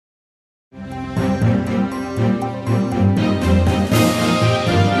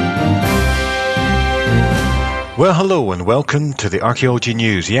Well, hello and welcome to the Archaeology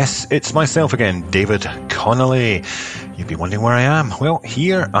News. Yes, it's myself again, David Connolly. You'd be wondering where I am. Well,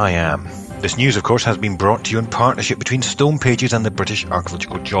 here I am. This news, of course, has been brought to you in partnership between Stone Pages and the British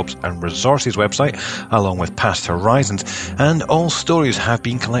Archaeological Jobs and Resources website, along with Past Horizons, and all stories have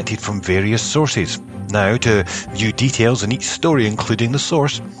been collected from various sources. Now, to view details in each story, including the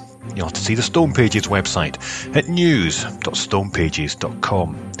source, you'll have to see the Stone Pages website at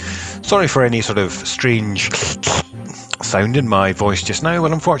news.stonepages.com. Sorry for any sort of strange sound in my voice just now,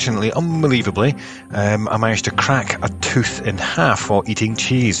 but unfortunately, unbelievably, I managed to crack a tooth in half while eating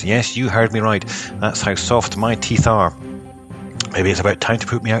cheese. Yes, you heard me right. That's how soft my teeth are. Maybe it's about time to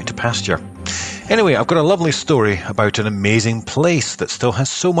put me out to pasture. Anyway, I've got a lovely story about an amazing place that still has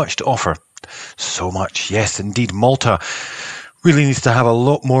so much to offer. So much, yes, indeed. Malta really needs to have a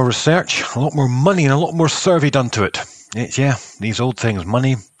lot more research, a lot more money, and a lot more survey done to it. These old things,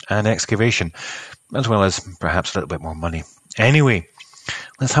 money and excavation, as well as perhaps a little bit more money. Anyway,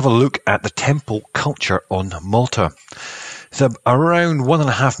 let's have a look at the temple culture on Malta. So around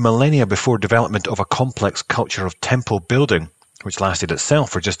 1.5 millennia before development of a complex culture of temple building, which lasted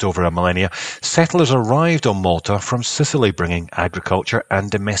itself for just over a millennia, settlers arrived on Malta from Sicily bringing agriculture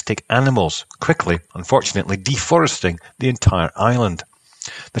and domestic animals, quickly, unfortunately, deforesting the entire island.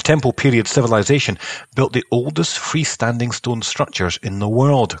 The Temple period civilization built the oldest freestanding stone structures in the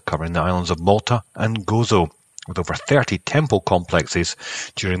world, covering the islands of Malta and Gozo, with over 30 temple complexes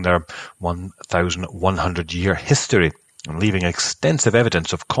during their 1,100-year history, and leaving extensive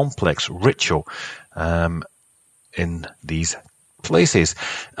evidence of complex ritual in these places.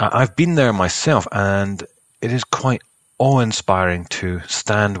 I've been there myself, and it is quite awe-inspiring to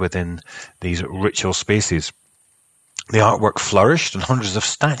stand within these ritual spaces. The artwork flourished, and hundreds of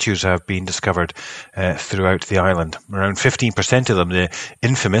statues have been discovered throughout the island. Around 15% of them, the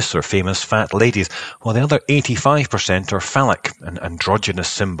infamous or famous fat ladies, while the other 85% are phallic and androgynous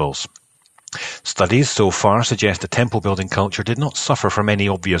symbols. Studies so far suggest the temple building culture did not suffer from any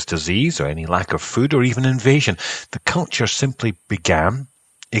obvious disease or any lack of food or even invasion. The culture simply began,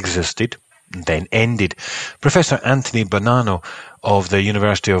 existed, and then ended. Professor Anthony Bonanno of the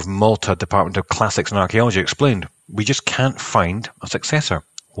University of Malta Department of Classics and Archaeology explained, "We just can't find a successor.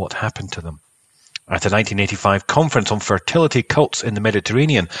 What happened to them?" At a 1985 conference on fertility cults in the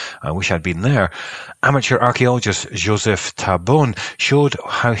Mediterranean, I wish I'd been there, amateur archaeologist Joseph Tabon showed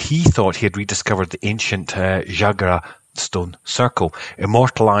how he thought he had rediscovered the ancient Jagra stone circle,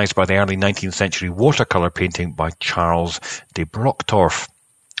 immortalized by the early 19th century watercolor painting by Charles de Brocktorff.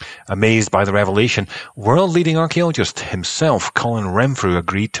 Amazed by the revelation, world-leading archaeologist himself, Colin Renfrew,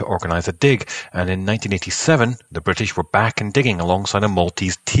 agreed to organise a dig, and in 1987, the British were back and digging alongside a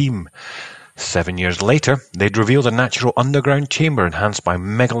Maltese team. 7 years later, they'd revealed a natural underground chamber enhanced by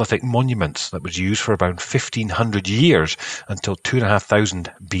megalithic monuments that was used for about 1,500 years until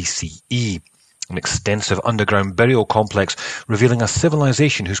 2,500 BCE. An extensive underground burial complex revealing a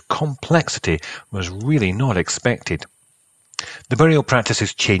civilization whose complexity was really not expected. The burial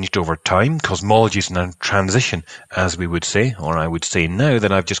practices changed over time. Cosmology is now in transition, as we would say, or I would say now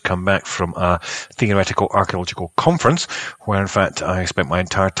that I've just come back from a theoretical archaeological conference, where in fact I spent my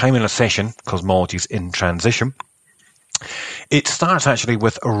entire time in a session, Cosmology is in transition. It starts actually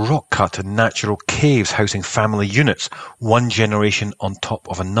with a rock cut and natural caves housing family units, one generation on top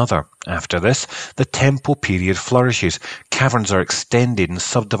of another. After this, the temple period flourishes. Caverns are extended and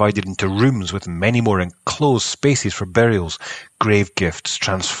subdivided into rooms with many more enclosed spaces for burials, grave gifts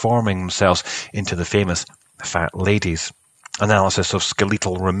transforming themselves into the famous fat ladies. Analysis of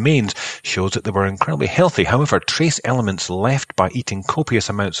skeletal remains shows that they were incredibly healthy. However, trace elements left by eating copious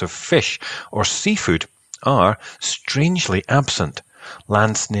amounts of fish or seafood are strangely absent.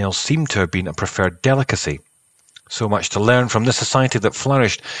 Land snails seem to have been a preferred delicacy. So much to learn from this society that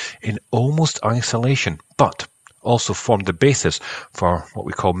flourished in almost isolation, but also formed the basis for what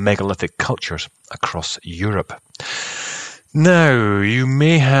we call megalithic cultures across Europe. Now, you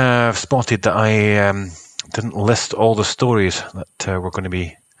may have spotted that I didn't list all the stories that were going to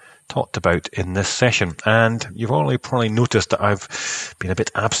be talked about in this session, and you've already probably noticed that I've been a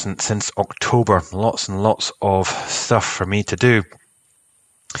bit absent since October. Lots and lots of stuff for me to do.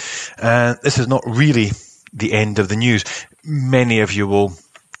 This is not really the end of the news. Many of you will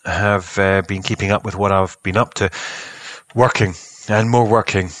have been keeping up with what I've been up to, working and more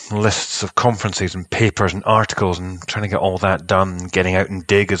working, lists of conferences and papers and articles and trying to get all that done, getting out and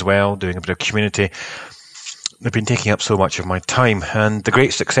dig as well, doing a bit of community. they've been taking up so much of my time, and the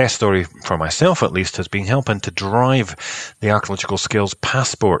great success story, for myself at least, has been helping to drive the Archaeological Skills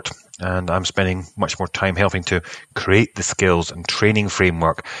Passport, and I'm spending much more time helping to create the skills and training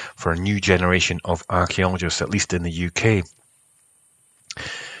framework for a new generation of archaeologists, at least in the UK.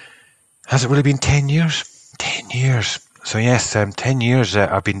 Has it really been 10 years? 10 years. So yes, 10 years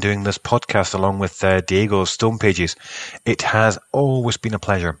I've been doing this podcast along with Diego Stone Pages. It has always been a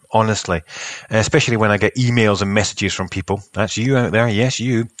pleasure, honestly, especially when I get emails and messages from people. That's you out there, yes,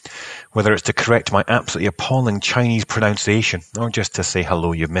 you. Whether it's to correct my absolutely appalling Chinese pronunciation or just to say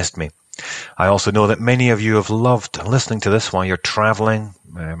hello, you've missed me. I also know that many of you have loved listening to this while you're traveling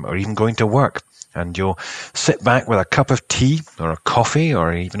or even going to work. And you'll sit back with a cup of tea or a coffee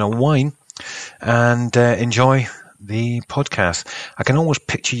or even a wine and enjoy the podcast. I can almost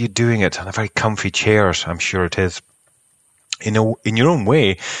picture you doing it on a very comfy chairs, I'm sure it is. In your own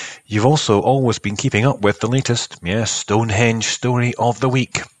way, you've also always been keeping up with the latest, Stonehenge story of the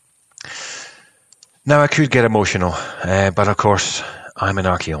week. Now, I could get emotional, but of course, I'm an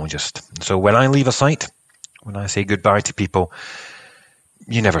archaeologist. So when I leave a site, when I say goodbye to people,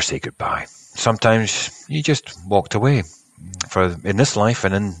 you never say goodbye. Sometimes you just walked away. For in this life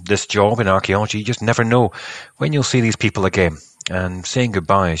and in this job in archaeology, you just never know when you'll see these people again. And saying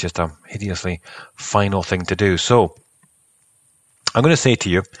goodbye is just a hideously final thing to do. So I'm going to say to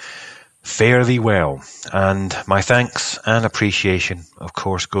you, fare thee well. And my thanks and appreciation, of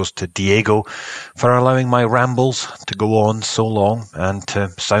course, goes to Diego for allowing my rambles to go on so long, and to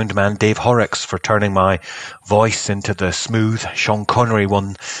soundman Dave Horrocks for turning my voice into the smooth Sean Connery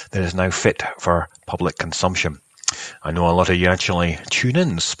one that is now fit for public consumption. I know a lot of you actually tune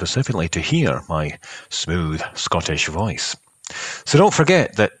in specifically to hear my smooth Scottish voice. So don't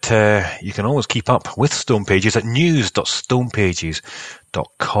forget that you can always keep up with Stone Pages at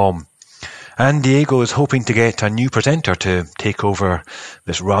news.stonepages.com. And Diego is hoping to get a new presenter to take over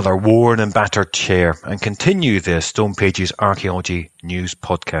this rather worn and battered chair and continue the Stone Pages Archaeology News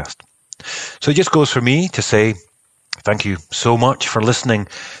podcast. So it just goes for me to say thank you so much for listening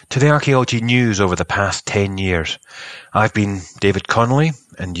to the archaeology news over the past 10 years. I've been David Connolly,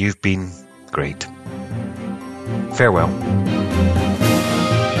 and you've been great. Farewell.